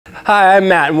Hi, I'm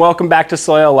Matt and welcome back to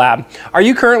SoiLab. Are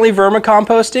you currently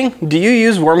vermicomposting? Do you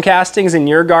use worm castings in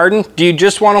your garden? Do you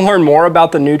just want to learn more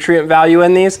about the nutrient value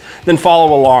in these? Then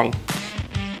follow along.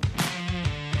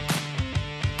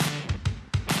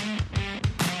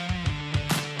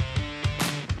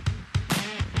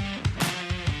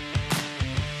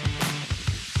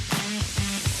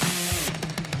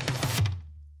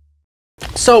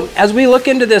 So as we look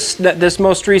into this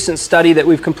most recent study that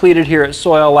we've completed here at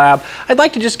SoiLab, I'd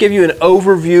like to just give you an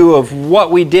overview of what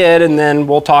we did and then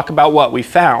we'll talk about what we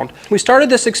found. We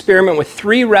started this experiment with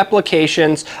 3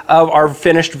 replications of our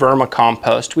finished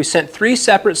vermicompost. We sent 3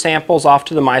 separate samples off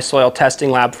to the MySoil testing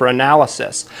lab for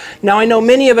analysis. Now I know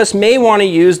many of us may want to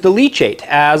use the leachate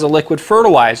as a liquid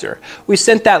fertilizer. We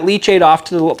sent that leachate off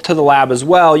to the lab as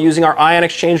well using our ion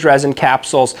exchange resin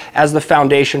capsules as the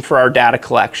foundation for our data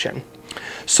collection.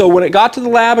 So when it got to the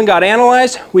lab and got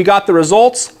analyzed, we got the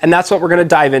results, and that's what we're going to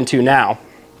dive into now.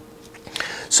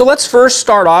 So let's first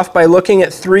start off by looking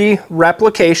at 3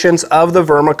 replications of the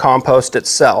vermicompost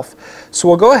itself. So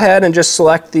we'll go ahead and just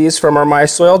select these from our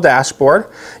MySoil dashboard.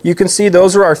 You can see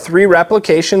those are our 3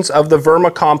 replications of the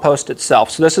vermicompost itself.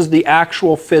 So this is the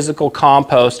actual physical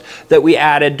compost that we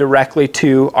added directly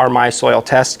to our MySoil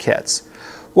test kits.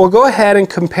 We'll go ahead and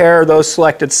compare those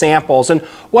selected samples, and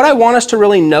what I want us to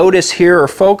really notice here or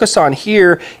focus on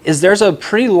here is there's a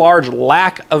pretty large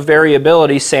lack of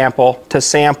variability sample to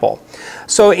sample.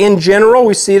 So in general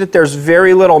we see that there's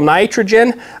very little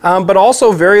nitrogen but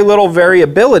also very little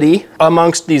variability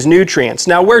amongst these nutrients.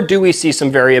 Now where do we see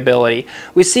some variability?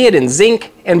 We see it in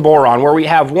zinc and boron where we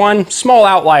have one small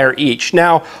outlier each.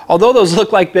 Now although those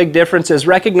look like big differences,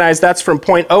 recognize that's from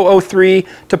 0.003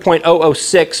 to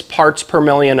 0.006 parts per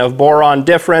million of boron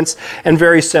difference and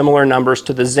very similar numbers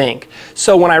to the zinc.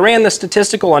 So when I ran the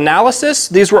statistical analysis,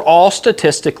 these were all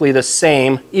statistically the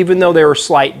same even though there were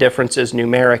slight differences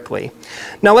numerically.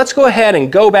 Now let's go ahead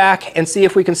and go back and see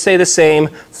if we can say the same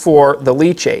for the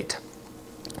leachate.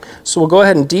 So we'll go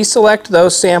ahead and deselect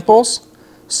those samples,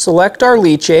 select our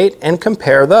leachate, and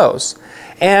compare those.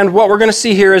 And what we're going to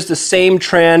see here is the same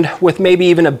trend with maybe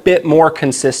even a bit more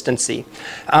consistency.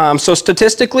 So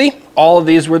statistically, all of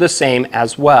these were the same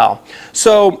as well.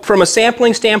 So from a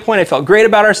sampling standpoint, I felt great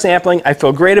about our sampling. I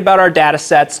feel great about our data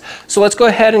sets. So let's go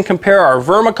ahead and compare our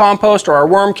vermicompost or our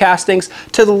worm castings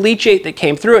to the leachate that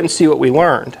came through it and see what we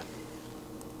learned.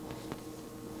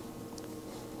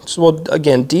 So we'll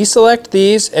again deselect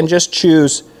these and just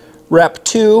choose Rep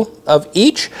 2 of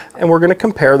each, and we're going to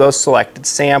compare those selected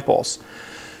samples.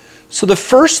 So the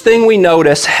first thing we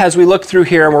notice as we look through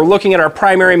here and we're looking at our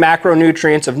primary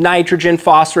macronutrients of nitrogen,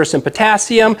 phosphorus, and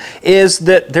potassium is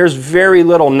that there's very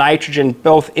little nitrogen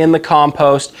both in the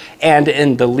compost and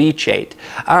in the leachate.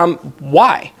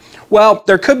 Why? Well,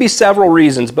 there could be several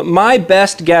reasons, but my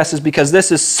best guess is because this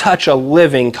is such a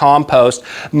living compost.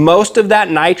 Most of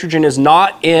that nitrogen is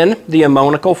not in the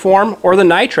ammonical form or the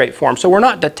nitrate form, so we're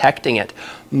not detecting it.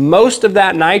 Most of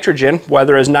that nitrogen,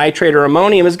 whether as nitrate or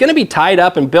ammonium, is going to be tied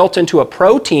up and built into a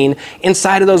protein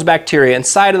inside of those bacteria,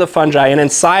 inside of the fungi, and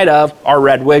inside of our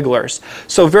red wigglers.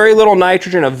 So very little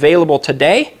nitrogen available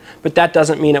today, but that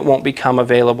doesn't mean it won't become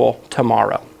available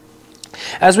tomorrow.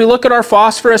 As we look at our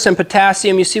phosphorus and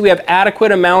potassium, you see we have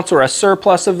adequate amounts or a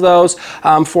surplus of those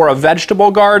for a vegetable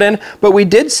garden, but we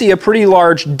did see a pretty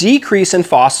large decrease in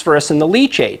phosphorus in the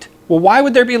leachate. Well, why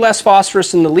would there be less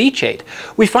phosphorus in the leachate?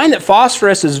 We find that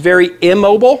phosphorus is very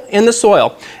immobile in the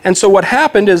soil, and so what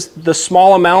happened is the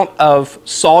small amount of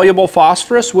soluble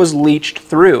phosphorus was leached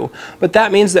through, but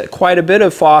that means that quite a bit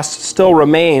of phos still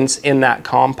remains in that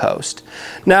compost.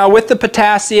 Now with the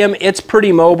potassium, it's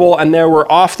pretty mobile, and there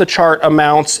were off-the-chart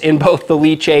amounts in both the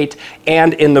leachate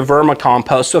and in the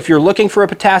vermicompost. So if you're looking for a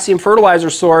potassium fertilizer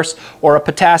source or a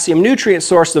potassium nutrient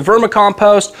source, the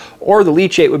vermicompost or the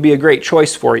leachate would be a great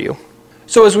choice for you.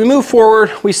 So as we move forward,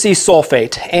 we see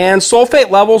sulfate, and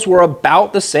sulfate levels were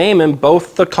about the same in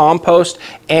both the compost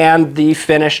and the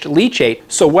finished leachate.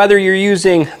 So whether you're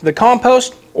using the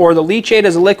compost or the leachate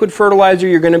as a liquid fertilizer,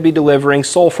 you're going to be delivering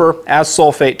sulfur as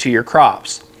sulfate to your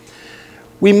crops.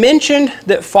 We mentioned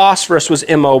that phosphorus was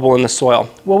immobile in the soil.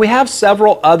 Well, we have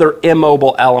several other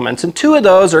immobile elements, and 2 of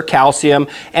those are calcium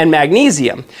and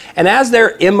magnesium. And as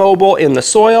they're immobile in the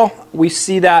soil, we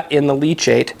see that in the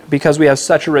leachate because we have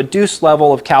such a reduced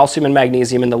level of calcium and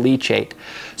magnesium in the leachate.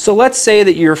 So let's say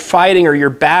that you're fighting or you're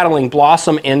battling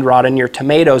blossom end rot in your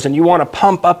tomatoes and you want to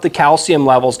pump up the calcium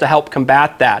levels to help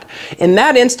combat that. In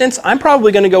that instance, I'm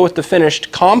probably going to go with the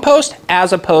finished compost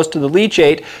as opposed to the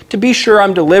leachate to be sure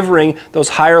I'm delivering those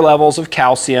higher levels of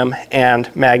calcium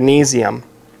and magnesium.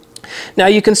 Now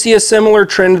you can see a similar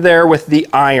trend there with the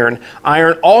iron.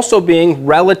 Iron also being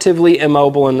relatively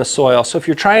immobile in the soil. So if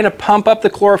you're trying to pump up the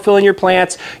chlorophyll in your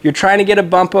plants, you're trying to get a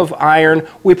bump of iron,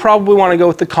 we probably want to go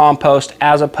with the compost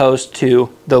as opposed to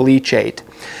the leachate.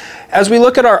 As we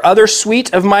look at our other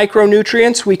suite of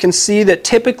micronutrients, we can see that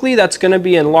typically that's going to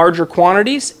be in larger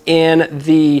quantities in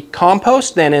the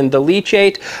compost than in the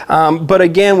leachate. But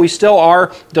again, we still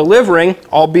are delivering,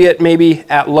 albeit maybe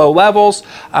at low levels,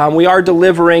 we are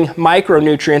delivering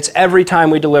micronutrients every time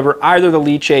we deliver either the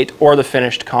leachate or the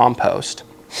finished compost.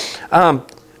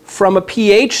 From a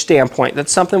pH standpoint,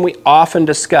 that's something we often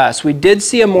discuss. We did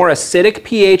see a more acidic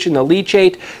pH in the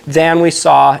leachate than we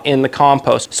saw in the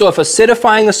compost. So if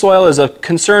acidifying the soil is a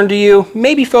concern to you,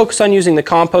 maybe focus on using the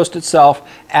compost itself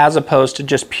as opposed to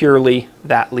just purely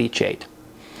that leachate.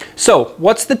 So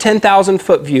what's the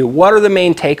 10,000-foot view? What are the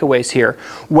main takeaways here?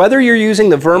 Whether you're using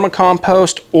the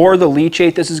vermicompost or the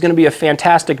leachate, this is going to be a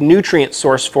fantastic nutrient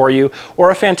source for you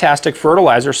or a fantastic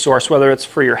fertilizer source, whether it's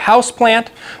for your houseplant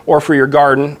or for your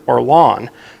garden or lawn.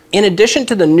 In addition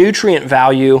to the nutrient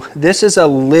value, this is a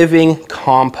living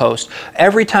compost.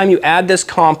 Every time you add this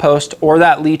compost or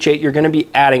that leachate, you're going to be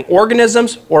adding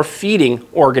organisms or feeding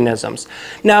organisms.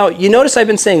 Now, you notice I've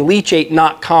been saying leachate,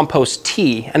 not compost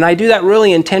tea, and I do that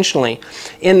really intentionally.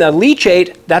 In the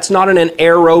leachate, that's not in an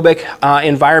aerobic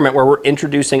environment where we're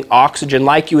introducing oxygen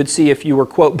like you would see if you were,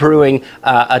 quote, brewing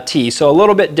a tea. So a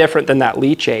little bit different than that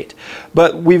leachate.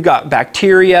 But we've got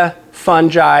bacteria,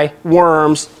 fungi,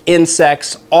 worms,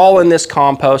 insects, all in this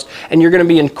compost, and you're going to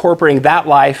be incorporating that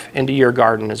life into your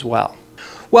garden as well.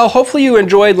 Well, hopefully you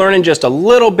enjoyed learning just a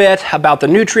little bit about the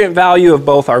nutrient value of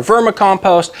both our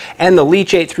vermicompost and the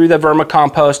leachate through the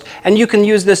vermicompost, and you can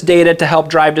use this data to help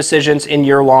drive decisions in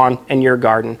your lawn and your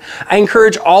garden. I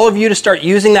encourage all of you to start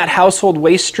using that household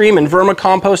waste stream and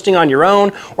vermicomposting on your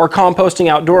own or composting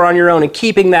outdoor on your own and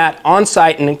keeping that on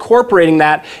site and incorporating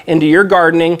that into your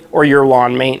gardening or your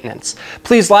lawn maintenance.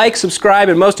 Please like, subscribe,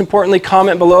 and most importantly,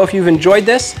 comment below if you've enjoyed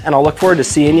this, and I'll look forward to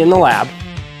seeing you in the lab.